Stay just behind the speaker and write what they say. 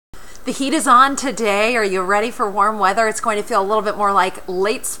The heat is on today. Are you ready for warm weather? It's going to feel a little bit more like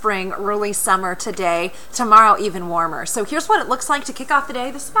late spring, early summer today. Tomorrow, even warmer. So here's what it looks like to kick off the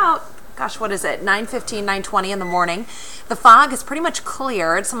day. This is about, gosh, what is it? 9:15, 9:20 in the morning. The fog is pretty much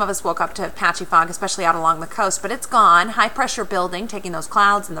cleared. Some of us woke up to patchy fog, especially out along the coast, but it's gone. High pressure building, taking those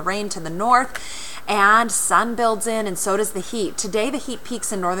clouds and the rain to the north. And sun builds in, and so does the heat. Today, the heat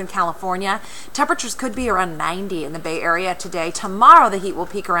peaks in Northern California. Temperatures could be around 90 in the Bay Area today. Tomorrow, the heat will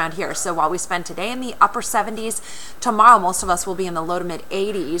peak around here. So while we spend today in the upper 70s, tomorrow, most of us will be in the low to mid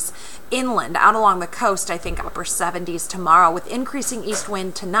 80s. Inland, out along the coast, I think upper 70s tomorrow. With increasing east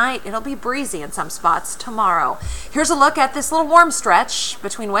wind tonight, it'll be breezy in some spots tomorrow. Here's a look at this little warm stretch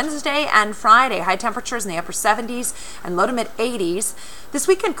between Wednesday and Friday. High temperatures in the upper 70s and low to mid 80s. This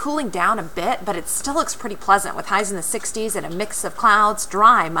weekend cooling down a bit, but it still looks pretty pleasant with highs in the 60s and a mix of clouds.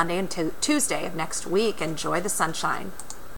 Dry Monday and Tuesday of next week. Enjoy the sunshine.